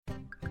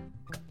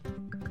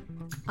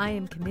I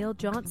am Camille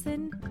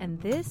Johnson, and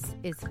this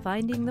is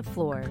Finding the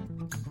Floor.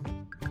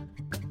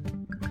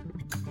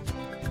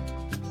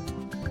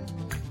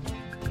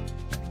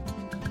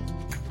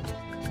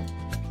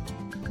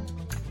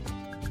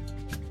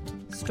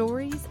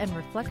 Stories and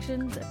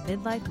reflections of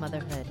midlife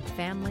motherhood,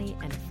 family,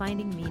 and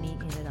finding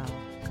meaning in it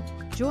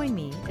all. Join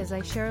me as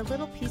I share a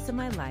little piece of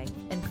my life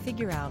and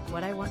figure out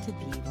what I want to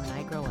be when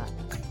I grow up.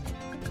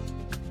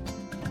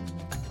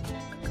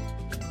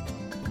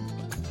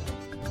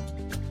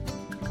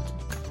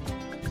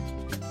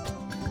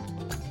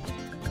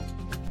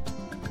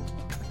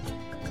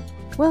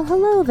 Well,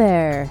 hello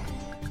there.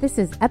 This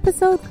is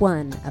episode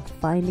 1 of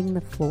Finding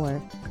the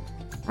Floor.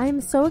 I am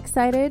so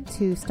excited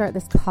to start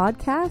this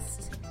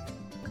podcast.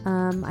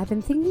 I've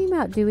been thinking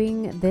about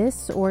doing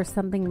this or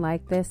something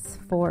like this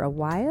for a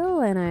while,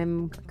 and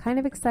I'm kind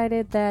of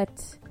excited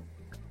that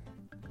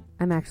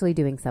I'm actually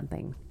doing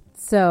something.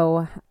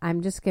 So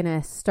I'm just going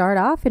to start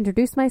off,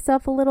 introduce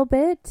myself a little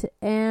bit,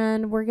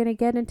 and we're going to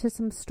get into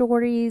some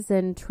stories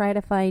and try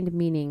to find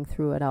meaning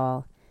through it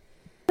all.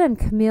 I'm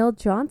Camille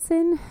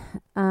Johnson.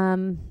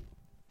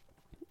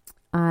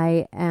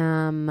 I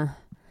am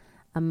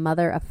a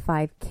mother of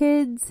 5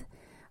 kids.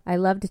 I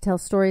love to tell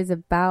stories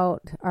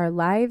about our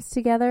lives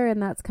together,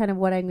 and that's kind of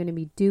what I'm going to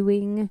be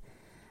doing,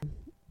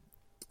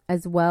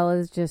 as well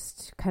as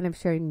just kind of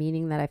sharing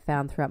meaning that I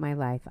found throughout my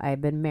life.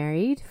 I've been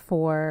married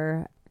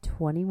for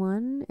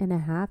 21 and a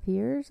half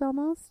years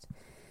almost,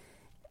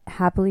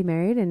 happily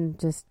married, and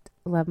just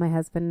love my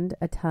husband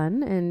a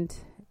ton and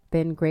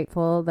been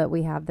grateful that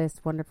we have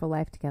this wonderful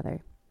life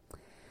together.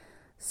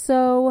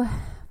 So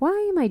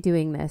why am I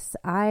doing this?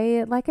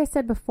 Like I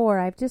said before,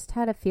 I've just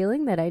had a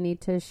feeling that I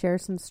need to share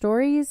some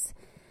stories,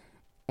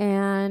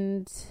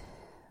 and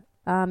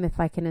if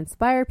I can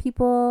inspire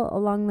people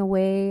along the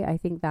way, I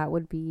think that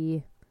would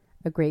be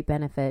a great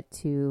benefit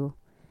to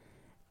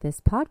this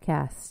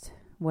podcast,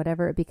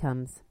 whatever it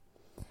becomes.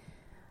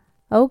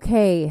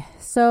 Okay,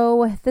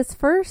 so this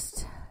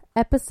first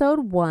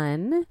episode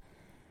 1,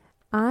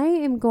 I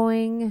am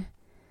going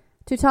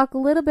to talk a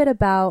little bit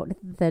about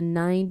the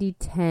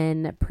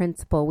 90-10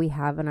 principle we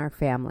have in our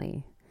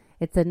family.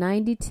 It's a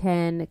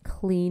 90-10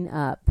 clean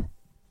up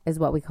is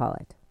what we call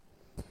it.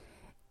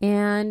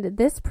 And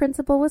this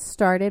principle was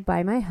started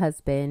by my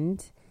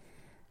husband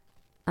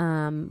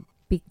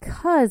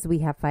because we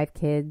have 5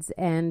 kids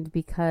and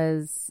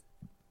because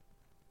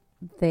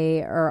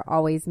they are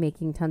always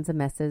making tons of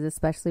messes,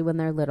 especially when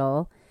they're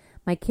little.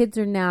 My kids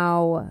are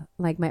now,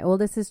 like, my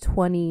oldest is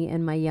 20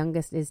 and my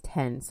youngest is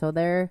 10. So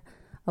they're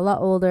a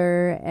lot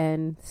older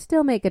and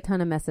still make a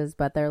ton of messes,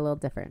 but they're a little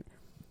different.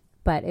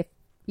 But if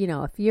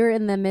you're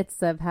in the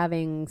midst of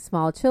having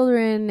small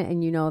children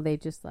and they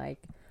just like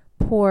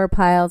pour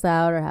piles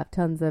out or have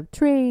tons of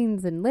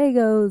trains and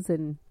Legos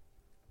and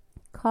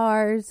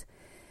cars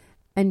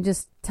and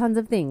just tons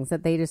of things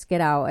that they just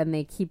get out and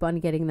they keep on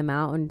getting them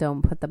out and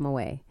don't put them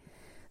away.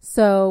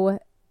 So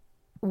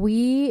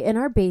in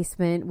our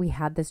basement, we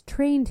had this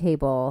train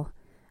table.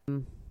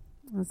 It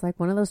was like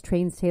one of those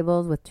trains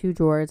tables with 2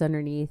 drawers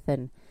underneath.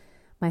 And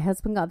my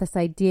husband got this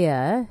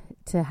idea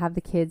to have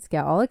the kids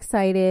get all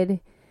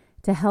excited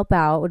to help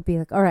out. Would be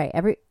like, all right,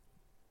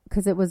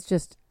 because it was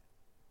just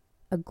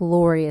a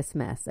glorious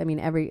mess. I mean,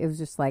 it was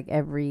just like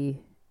and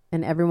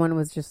everyone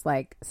was just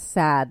like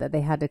sad that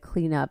they had to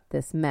clean up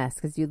this mess.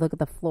 Because you look at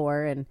the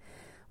floor, and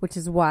which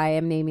is why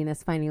I'm naming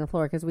this Finding the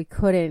Floor, because we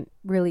couldn't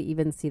really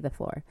even see the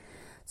floor.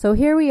 So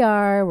here we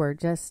are. We're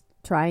just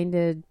trying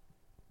to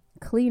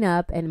clean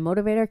up and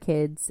motivate our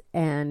kids.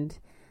 And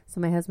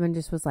so my husband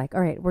just was like,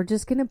 all right, we're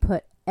just going to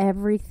put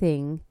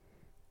everything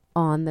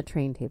on the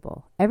train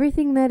table.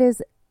 Everything that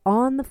is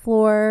on the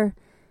floor,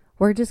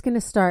 we're just going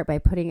to start by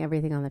putting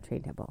everything on the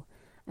train table.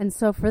 And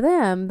so for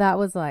them, that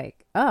was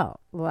like, oh,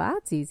 well,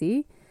 that's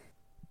easy.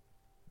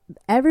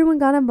 Everyone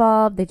got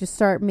involved. They just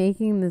start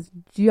making this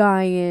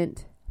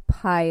giant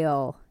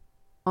pile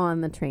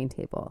on the train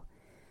table.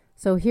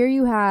 So here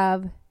you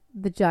have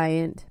the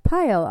giant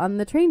pile on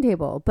the train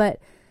table. But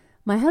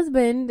my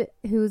husband,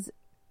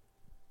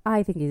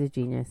 I think he's a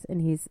genius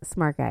and he's a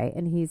smart guy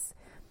and he's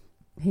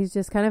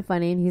just kind of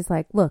funny. And he's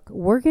like, look,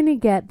 we're going to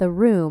get the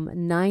room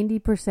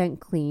 90%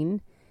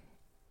 clean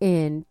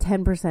in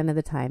 10% of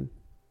the time.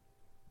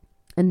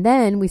 And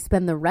then we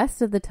spend the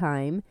rest of the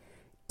time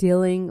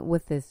dealing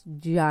with this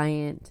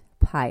giant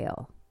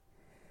pile.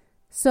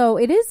 So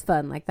it is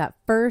fun. Like that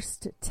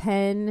first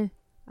 10,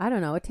 I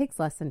don't know, it takes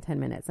less than 10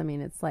 minutes. I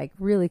mean, it's like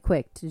really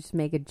quick to just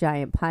make a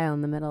giant pile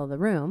in the middle of the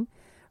room.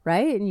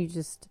 Right? And you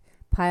just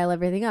pile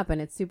everything up and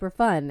it's super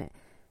fun.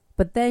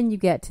 But then you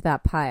get to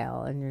that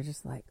pile and you're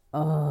just like,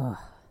 oh,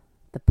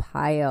 the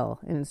pile,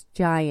 and it's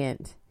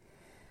giant.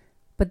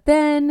 But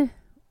then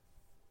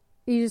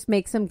you just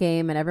make some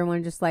game and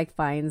everyone just like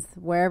finds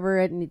wherever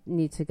it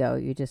needs to go.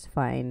 You just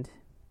find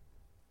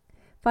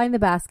the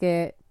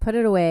basket, put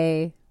it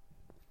away,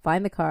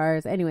 find the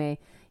cars. Anyway,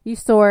 you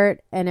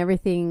sort and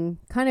everything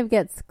kind of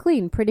gets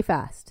clean pretty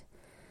fast.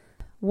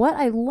 What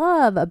I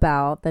love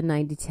about the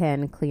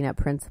 90-10 cleanup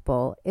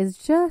principle is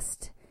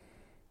just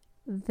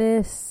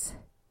this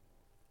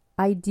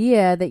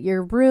idea that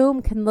your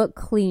room can look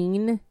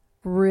clean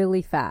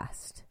really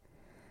fast.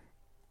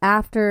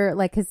 After,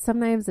 like, because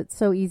sometimes it's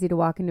so easy to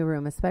walk into a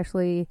room,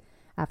 especially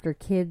after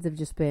kids have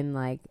just been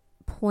like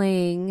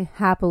playing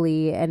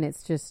happily, and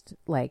it's just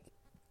like,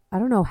 I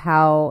don't know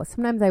how,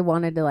 sometimes I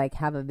wanted to like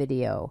have a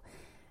video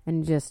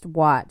and just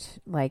watch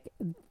like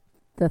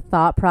the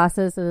thought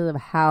processes of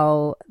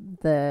how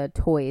the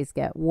toys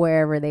get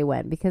wherever they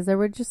went, because there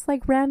were just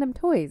like random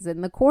toys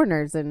in the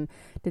corners, and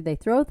did they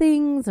throw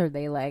things? Or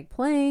they like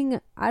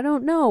playing? I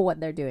don't know what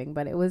they're doing,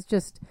 but it was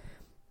just,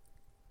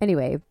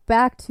 anyway,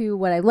 back to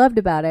what I loved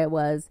about it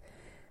was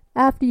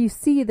after you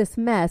see this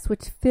mess,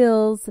 which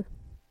feels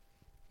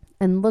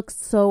and looks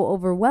so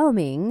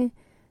overwhelming,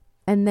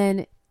 and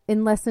then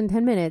in less than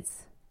 10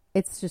 minutes,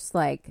 it's just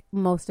like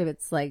most of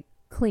it's like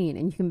clean,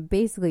 and you can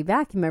basically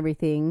vacuum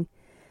everything.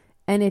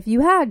 And if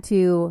you had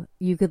to,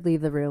 you could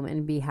leave the room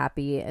and be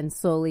happy and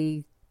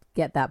slowly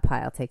get that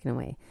pile taken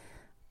away.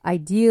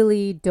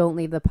 Ideally, don't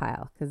leave the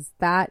pile, because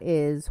that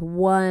is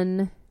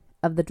one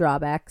of the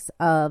drawbacks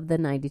of the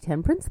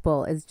 90-10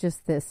 principle, is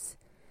just this,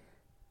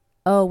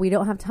 oh, we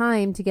don't have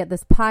time to get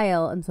this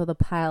pile, and so the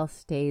pile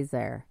stays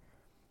there.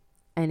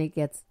 And it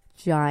gets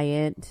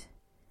giant,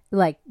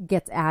 like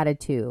gets added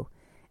to,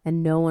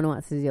 and no one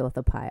wants to deal with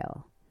the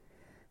pile.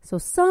 So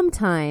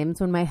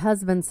sometimes when my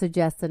husband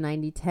suggests a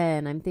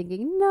 90-10, I'm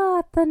thinking,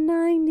 not the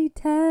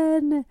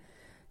 90-10.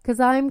 Because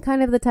I'm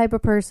kind of the type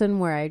of person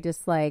where I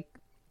just like,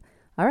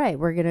 all right,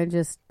 we're going to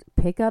just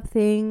pick up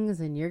things,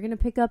 and you're going to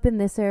pick up in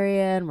this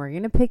area, and we're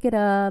going to pick it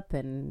up,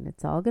 and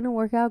it's all going to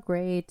work out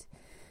great.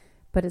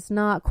 But it's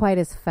not quite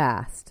as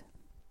fast.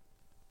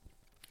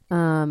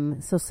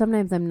 So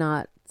sometimes I'm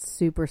not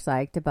super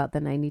psyched about the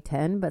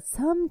 90-10, but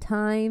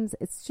sometimes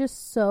it's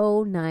just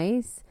so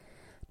nice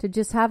to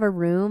just have a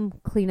room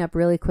clean up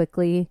really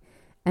quickly,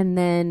 and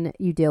then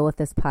you deal with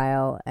this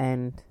pile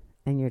and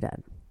you're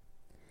done.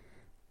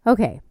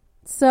 Okay,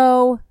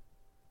 so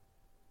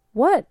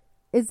what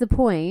is the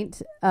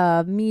point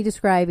of me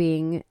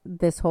describing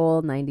this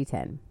whole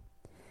 90-10?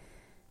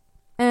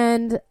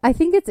 And I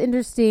think it's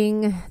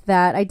interesting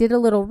that I did a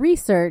little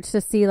research to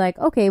see like,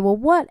 okay, well,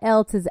 what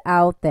else is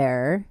out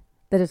there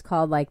that is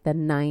called like the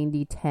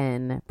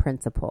 90-10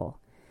 principle?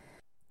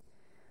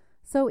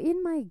 So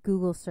in my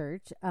Google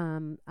search,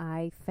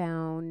 I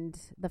found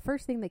the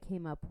first thing that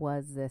came up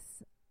was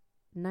this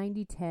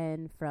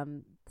 90-10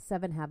 from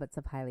 7 Habits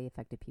of Highly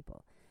Effective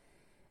People.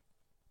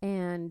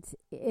 And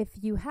if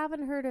you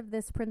haven't heard of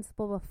this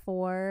principle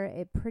before,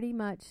 it pretty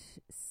much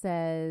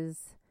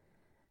says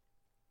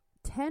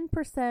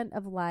 10%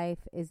 of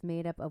life is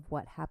made up of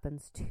what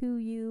happens to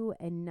you,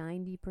 and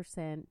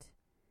 90%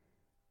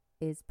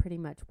 is pretty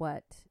much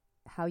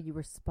how you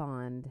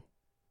respond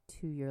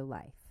to your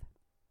life.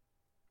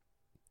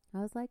 I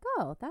was like,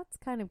 oh, that's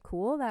kind of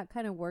cool. That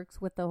kind of works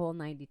with the whole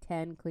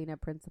 90-10 cleanup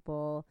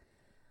principle.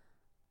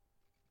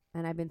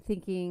 And I've been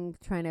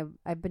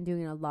I've been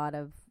doing a lot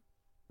of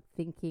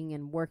thinking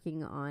and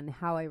working on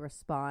how I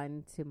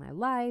respond to my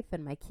life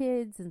and my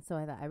kids. And so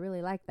I thought I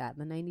really like that.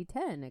 The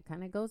 90-10, it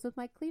kind of goes with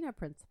my cleanup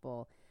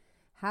principle.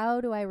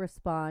 How do I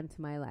respond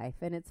to my life?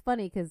 And it's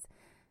funny because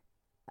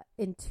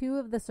in 2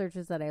 of the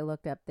searches that I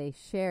looked up, they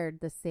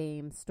shared the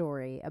same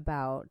story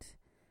about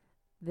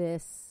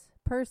this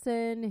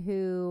person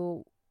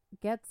who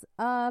gets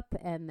up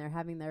and they're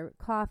having their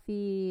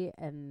coffee,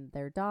 and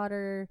their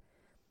daughter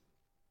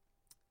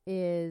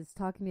is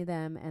talking to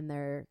them, and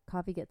their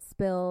coffee gets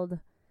spilled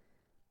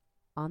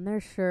on their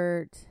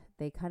shirt.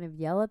 They kind of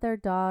yell at their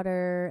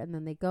daughter, and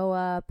then they go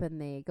up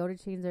and they go to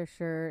change their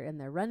shirt, and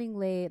they're running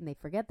late, and they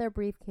forget their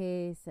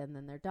briefcase, and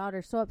then their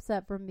daughter's so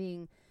upset from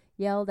being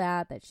yelled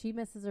at that she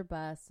misses her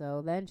bus,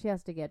 so then she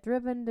has to get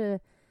driven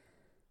to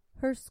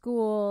her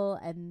school.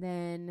 And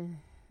then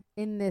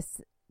in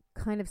this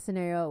kind of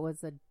scenario, it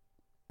was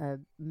a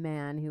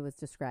man who was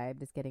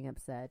described as getting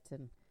upset,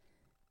 and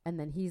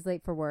then he's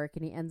late for work,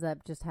 and he ends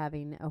up just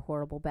having a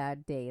horrible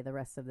bad day the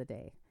rest of the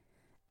day.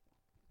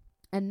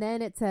 And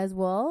then it says,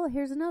 well,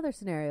 here's another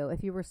scenario.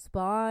 If you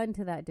respond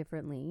to that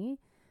differently,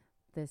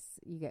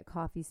 you get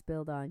coffee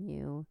spilled on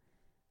you,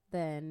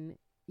 then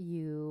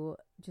you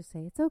just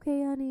say, it's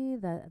okay, honey,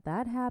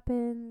 that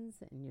happens,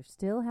 and you're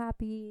still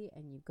happy,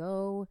 and you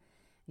go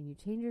and you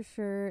change your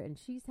shirt, and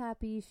she's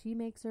happy, she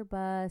makes her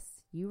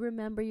bus, you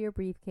remember your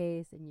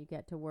briefcase, and you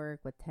get to work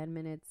with 10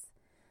 minutes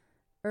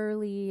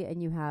early,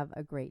 and you have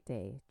a great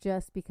day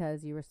just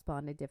because you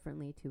responded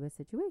differently to a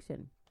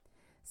situation.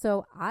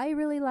 So I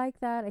really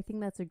like that. I think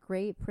that's a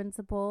great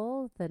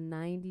principle, the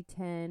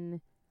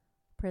 90-10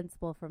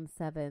 principle from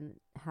 7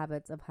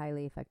 Habits of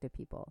Highly Effective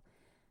People.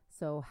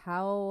 So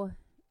how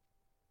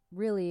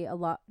really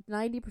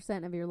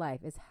 90% of your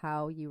life is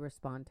how you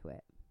respond to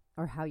it,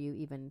 or how you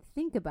even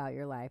think about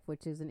your life,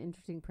 which is an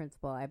interesting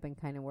principle I've been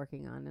kind of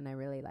working on and I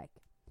really like.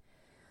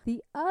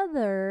 The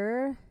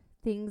other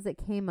things that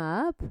came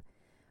up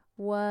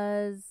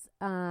was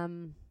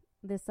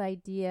this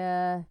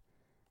idea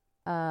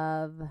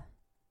of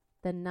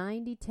the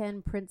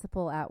 90-10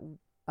 principle at,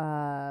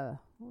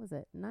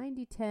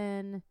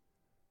 90-10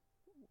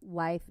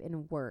 life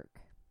and work.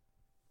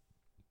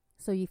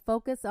 So you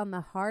focus on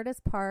the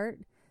hardest part.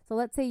 So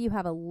let's say you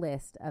have a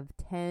list of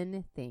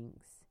 10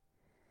 things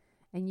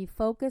and you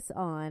focus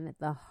on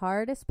the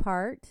hardest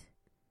part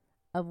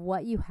of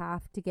what you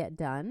have to get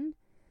done,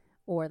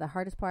 or the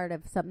hardest part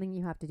of something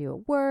you have to do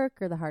at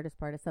work, or the hardest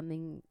part of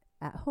something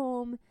at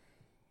home.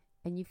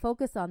 And you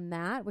focus on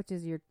that, which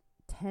is your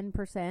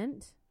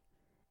 10%,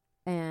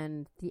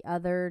 and the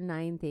other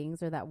 9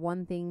 things, or that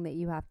one thing that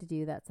you have to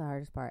do, that's the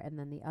hardest part. And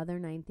then the other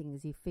 9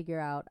 things, you figure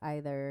out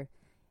either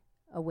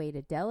a way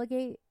to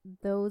delegate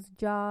those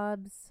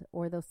jobs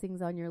or those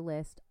things on your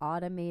list,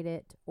 automate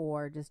it,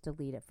 or just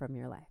delete it from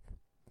your life.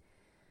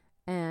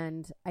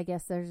 And I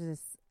guess there's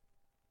this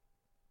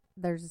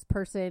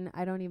person,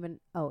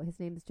 his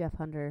name's Jeff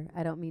Hunter.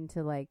 I don't mean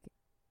to like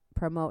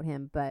promote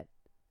him, but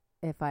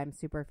if I'm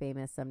super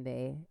famous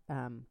someday,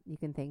 you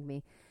can thank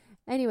me.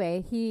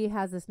 Anyway, he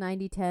has this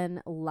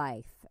 90-10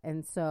 life.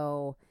 And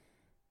so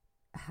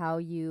how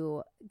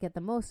you get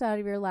the most out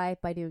of your life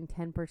by doing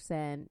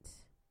 10%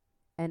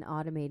 and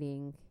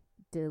automating,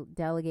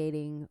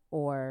 delegating,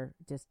 or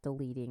just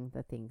deleting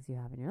the things you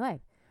have in your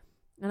life.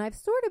 And I've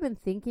sort of been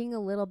thinking a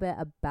little bit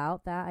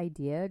about that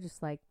idea,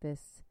 just like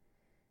this.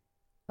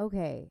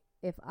 Okay,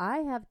 if I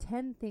have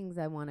 10 things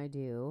I want to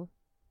do,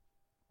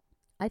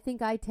 I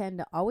think I tend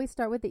to always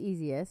start with the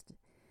easiest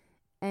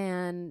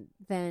and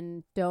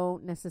then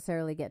don't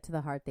necessarily get to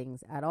the hard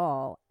things at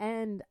all.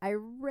 And I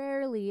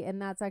rarely,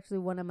 and that's actually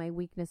one of my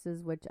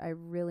weaknesses, which I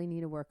really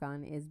need to work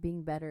on, is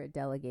being better at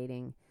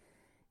delegating,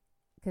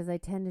 because I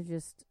tend to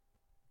just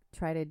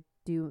try to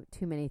do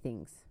too many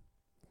things.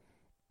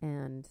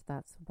 And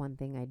that's one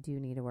thing I do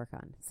need to work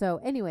on.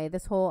 So anyway,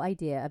 this whole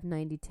idea of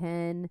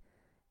 90-10,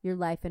 your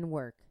life and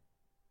work.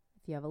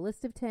 If you have a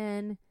list of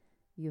 10,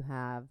 you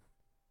have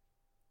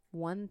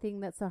one thing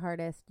that's the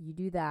hardest, you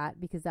do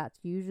that because that's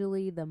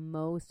usually the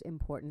most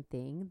important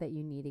thing that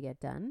you need to get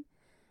done.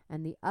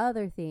 And the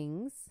other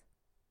things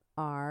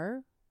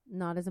are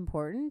not as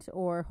important,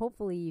 or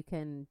hopefully you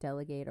can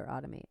delegate or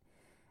automate.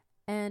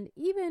 And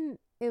even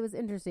it was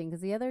interesting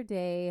because the other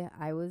day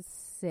I was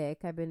sick.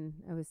 I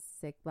was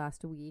sick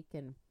last week,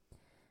 and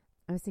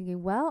I was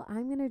thinking, well,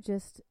 I'm going to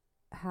just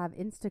have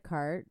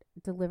Instacart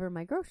deliver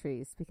my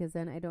groceries, because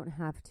then I don't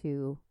have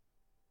to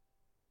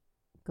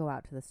go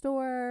out to the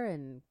store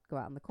and go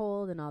out in the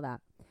cold and all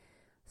that.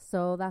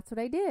 So that's what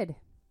I did.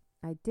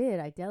 I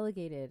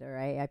delegated, or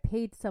I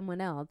paid someone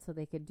else so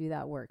they could do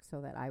that work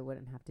so that I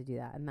wouldn't have to do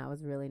that. And that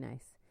was really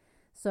nice.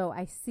 So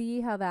I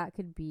see how that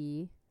could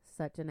be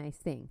such a nice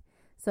thing.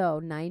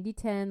 So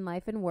 90-10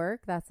 life and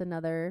work, that's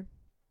another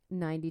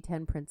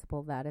 90-10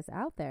 principle that is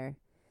out there.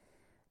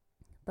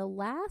 The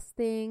last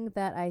thing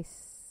that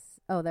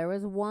there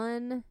was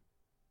one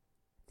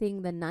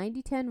thing, the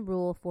 90-10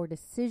 rule for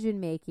decision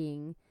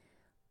making,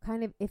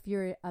 kind of if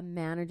you're a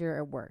manager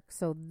at work.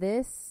 So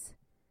this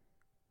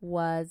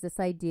was this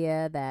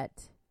idea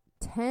that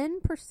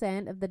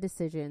 10% of the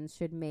decisions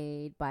should be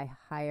made by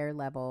higher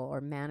level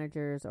or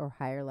managers or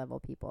higher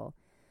level people.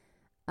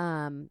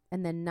 And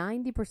then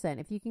 90%,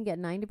 if you can get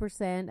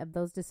 90% of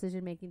those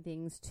decision-making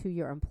things to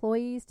your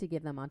employees, to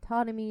give them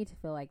autonomy, to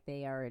feel like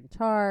they are in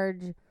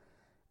charge,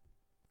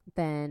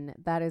 then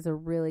that is a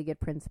really good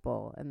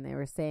principle. And they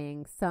were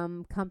saying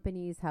some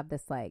companies have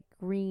this like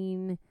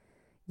green,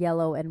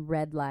 yellow, and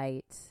red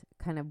light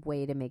kind of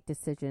way to make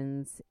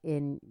decisions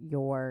in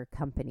your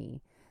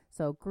company.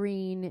 So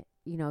green,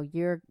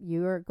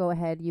 you're go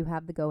ahead, you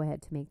have the go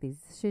ahead to make these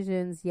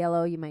decisions.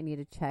 Yellow, you might need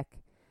to check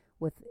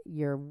with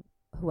your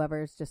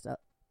whoever's just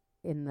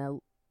in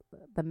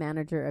the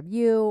manager of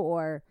you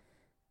or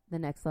the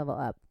next level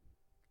up.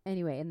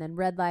 Anyway, and then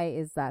red light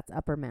that's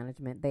upper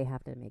management. They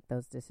have to make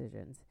those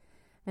decisions.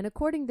 And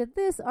according to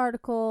this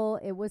article,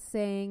 it was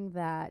saying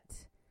that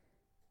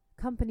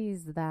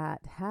companies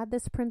that had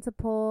this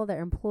principle,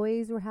 their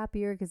employees were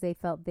happier because they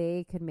felt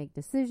they could make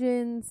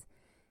decisions,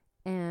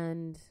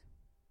 and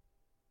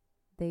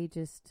they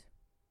just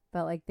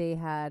felt like they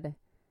had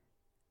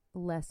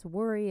less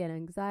worry and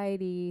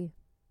anxiety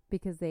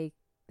because they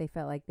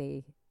felt like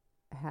they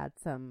had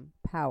some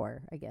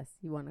power. I guess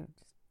you want to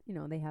just,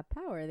 they have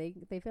power.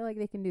 They feel like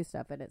they can do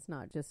stuff, and it's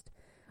not just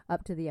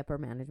up to the upper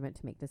management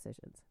to make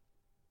decisions.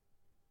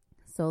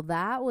 So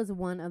that was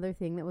one other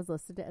thing that was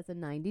listed as a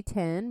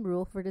 90-10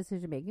 rule for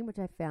decision making, which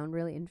I found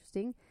really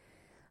interesting.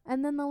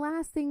 And then the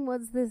last thing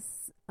was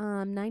this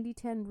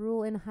 90-10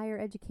 rule in higher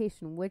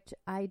education, which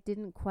I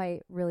didn't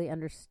quite really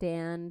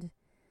understand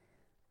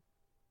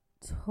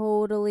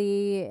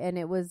totally. And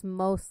it was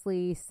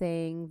mostly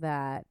saying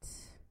that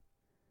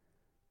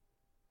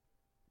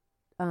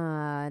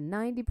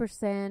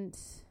 90%,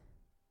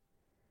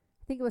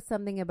 I think it was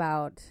something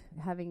about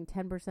having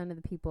 10% of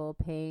the people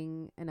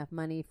paying enough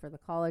money for the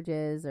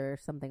colleges or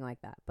something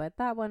like that. But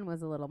that one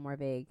was a little more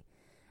vague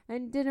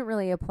and didn't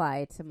really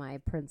apply to my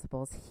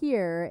principles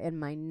here in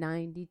my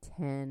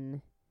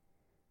 90-10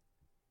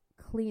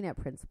 cleanup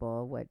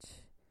principle,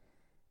 which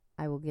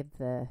I will give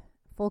the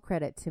full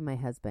credit to my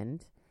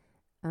husband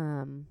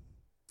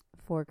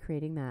for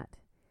creating that.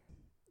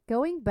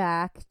 Going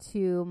back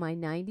to my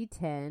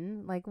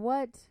 90-10, like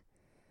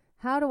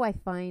how do I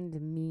find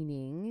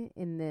meaning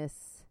in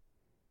this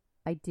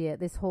idea,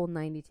 this whole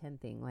 90-10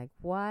 thing? Like,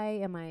 why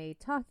am I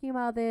talking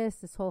about this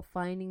whole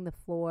finding the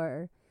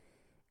floor?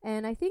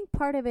 And I think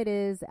part of it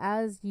is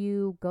as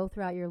you go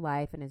throughout your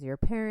life and as you're a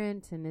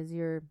parent and as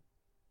you're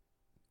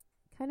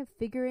kind of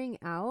figuring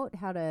out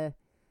how to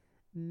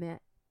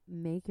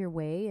make your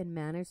way and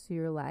manage through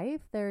your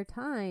life, there are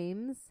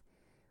times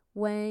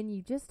when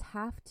you just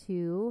have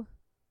to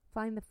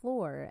find the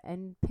floor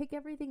and pick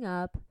everything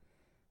up,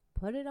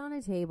 put it on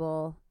a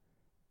table,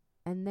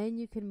 and then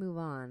you can move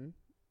on.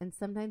 And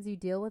sometimes you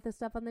deal with the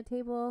stuff on the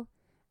table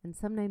and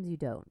sometimes you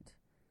don't.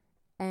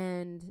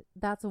 And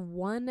that's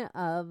one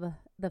of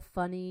the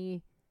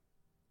funny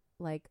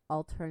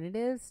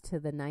alternatives to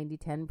the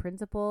 90-10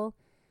 principle.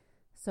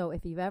 So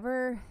if you've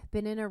ever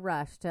been in a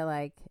rush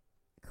to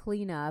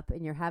clean up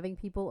and you're having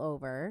people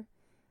over,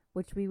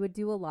 which we would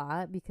do a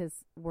lot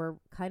because we're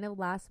kind of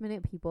last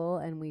minute people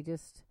and we're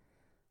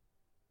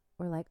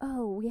like,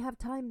 oh, we have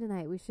time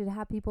tonight, we should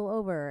have people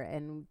over.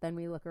 And then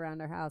we look around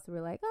our house and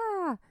we're like,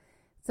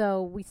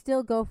 so we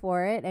still go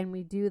for it and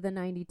we do the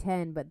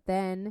 90-10. But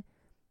then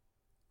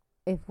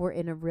if we're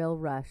in a real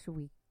rush,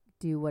 we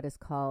do what is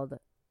called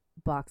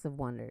box of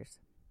wonders.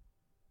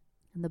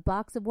 And the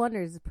box of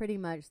wonders is pretty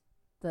much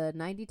the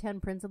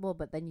 90-10 principle,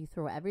 but then you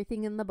throw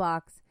everything in the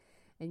box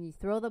and you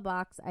throw the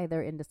box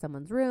either into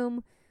someone's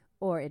room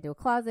or into a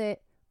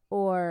closet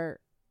or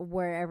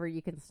wherever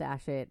you can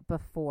stash it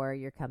before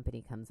your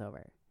company comes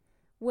over,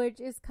 which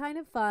is kind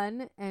of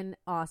fun and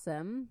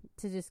awesome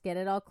to just get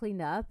it all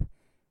cleaned up.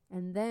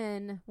 And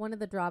then one of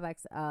the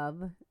drawbacks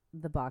of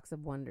the box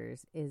of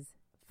wonders is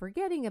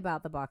forgetting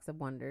about the box of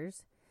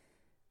wonders.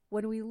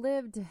 When we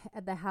lived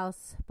at the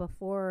house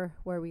before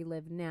where we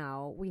live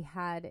now,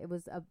 it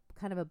was a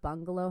kind of a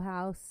bungalow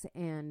house,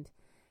 and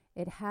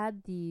it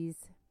had the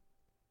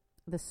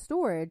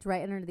storage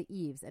right under the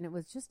eaves, and it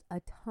was just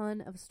a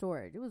ton of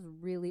storage. It was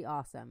really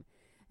awesome.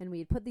 And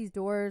we'd put these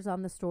doors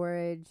on the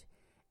storage.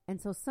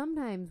 And so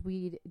sometimes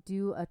we'd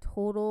do a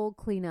total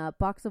cleanup,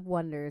 box of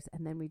wonders,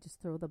 and then we just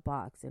throw the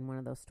box in one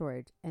of those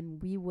storage,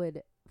 and we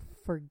would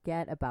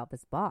forget about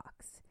this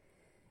box.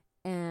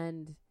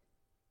 And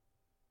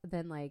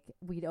then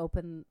we'd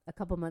open a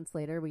couple months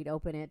later, we'd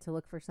open it to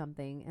look for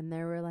something, and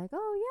they were like,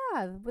 oh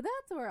yeah, but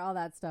that's where all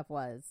that stuff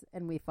was.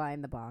 And we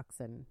find the box,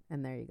 and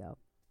there you go.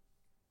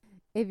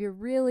 If you're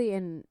really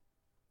in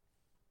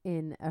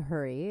a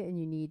hurry and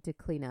you need to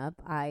clean up,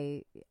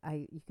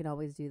 you can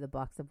always do the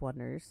box of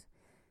wonders,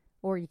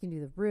 or you can do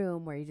the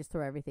room where you just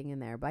throw everything in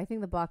there. But I think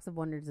the box of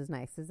wonders is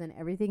nice, because then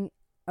everything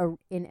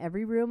in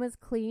every room is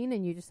clean,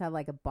 and you just have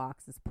a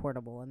box that's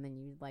portable, and then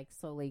you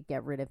slowly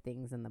get rid of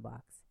things in the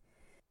box.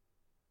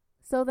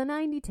 So the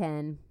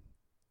 90-10,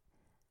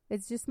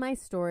 it's just my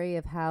story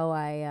of how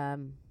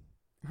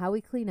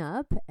we clean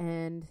up.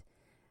 And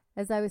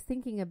as I was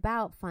thinking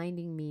about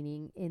finding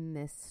meaning in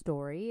this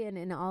story and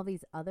in all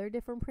these other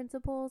different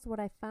principles, what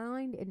I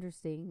find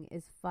interesting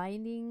is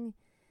finding,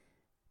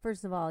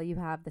 first of all, you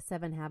have the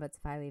 7 habits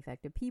of highly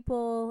effective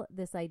people,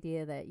 this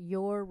idea that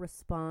your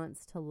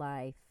response to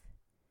life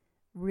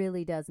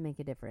really does make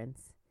a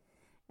difference.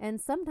 And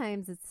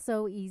sometimes it's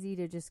so easy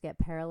to just get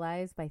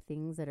paralyzed by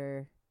things that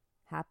are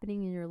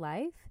happening in your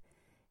life,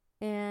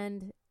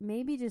 and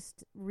maybe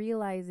just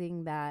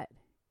realizing that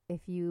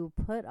if you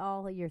put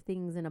all your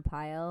things in a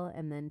pile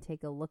and then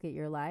take a look at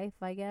your life,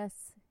 I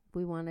guess, if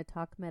we want to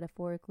talk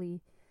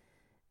metaphorically,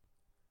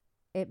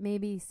 it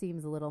maybe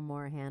seems a little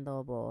more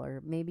handleable,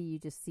 or maybe you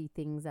just see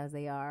things as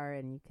they are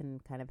and you can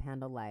kind of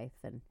handle life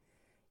and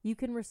you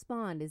can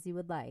respond as you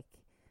would like.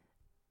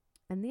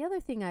 And the other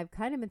thing I've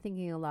kind of been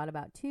thinking a lot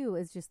about too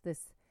is just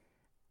this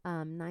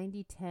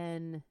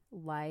 90-10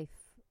 life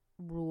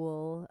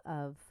rule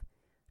of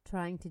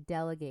trying to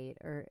delegate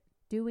or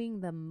doing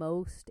the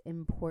most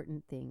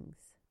important things.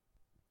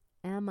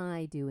 Am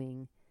I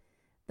doing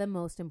the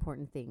most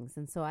important things?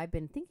 And so I've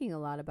been thinking a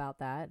lot about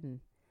that. And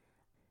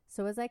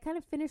so as I kind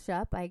of finish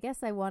up, I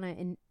guess I want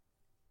to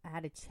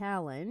add a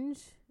challenge,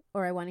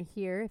 or I want to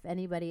hear if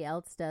anybody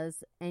else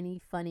does any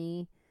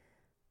funny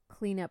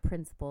cleanup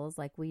principles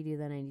like we do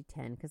the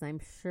 90-10, because I'm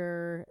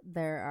sure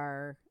there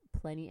are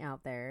plenty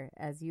out there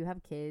as you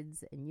have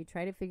kids and you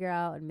try to figure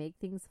out and make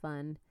things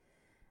fun.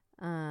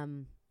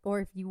 Or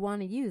if you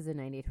want to use a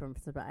 90-10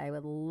 principle, I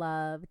would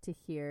love to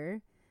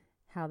hear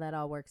how that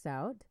all works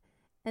out.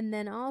 And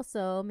then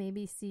also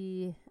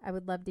I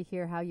would love to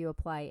hear how you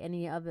apply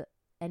any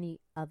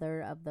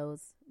other of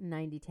those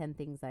 90-10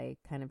 things I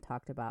kind of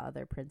talked about,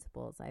 other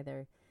principles,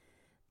 either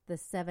the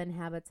 7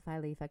 habits of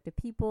highly effective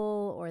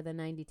people or the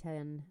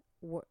 90-10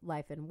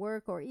 life and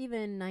work, or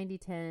even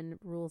 90-10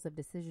 rules of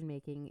decision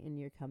making in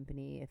your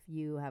company. If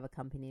you have a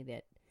company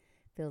that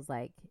feels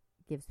like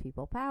gives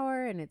people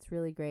power and it's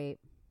really great,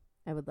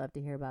 I would love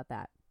to hear about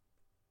that.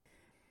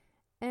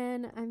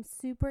 And I'm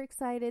super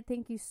excited.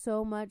 Thank you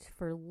so much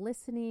for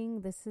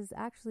listening. This has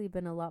actually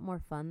been a lot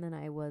more fun than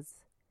I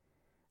was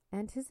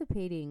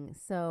anticipating.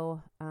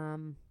 So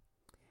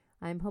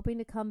I'm hoping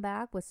to come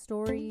back with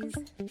stories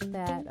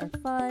that are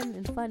fun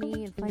and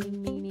funny and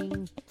finding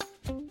meaning.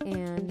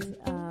 And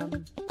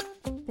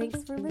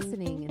Thanks for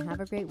listening and have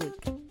a great week.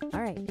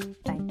 All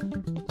right. Bye.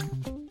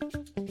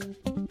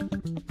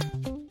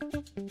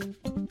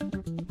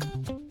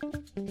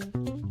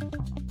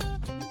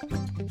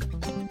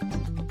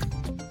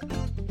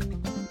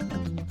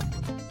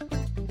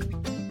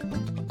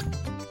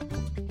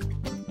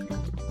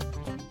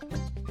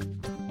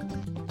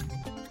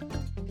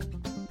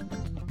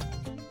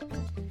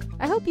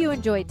 I hope you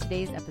enjoyed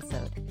today's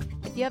episode.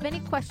 If you have any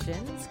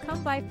questions,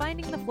 come by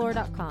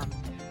findingthefloor.com,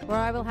 where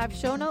I will have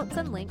show notes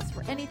and links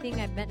for anything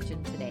I've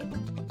mentioned today.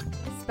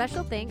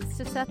 Special thanks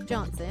to Seth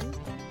Johnson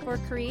for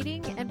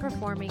creating and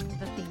performing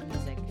the theme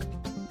music.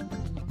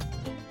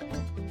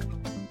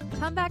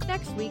 Come back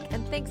next week,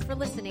 and thanks for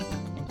listening.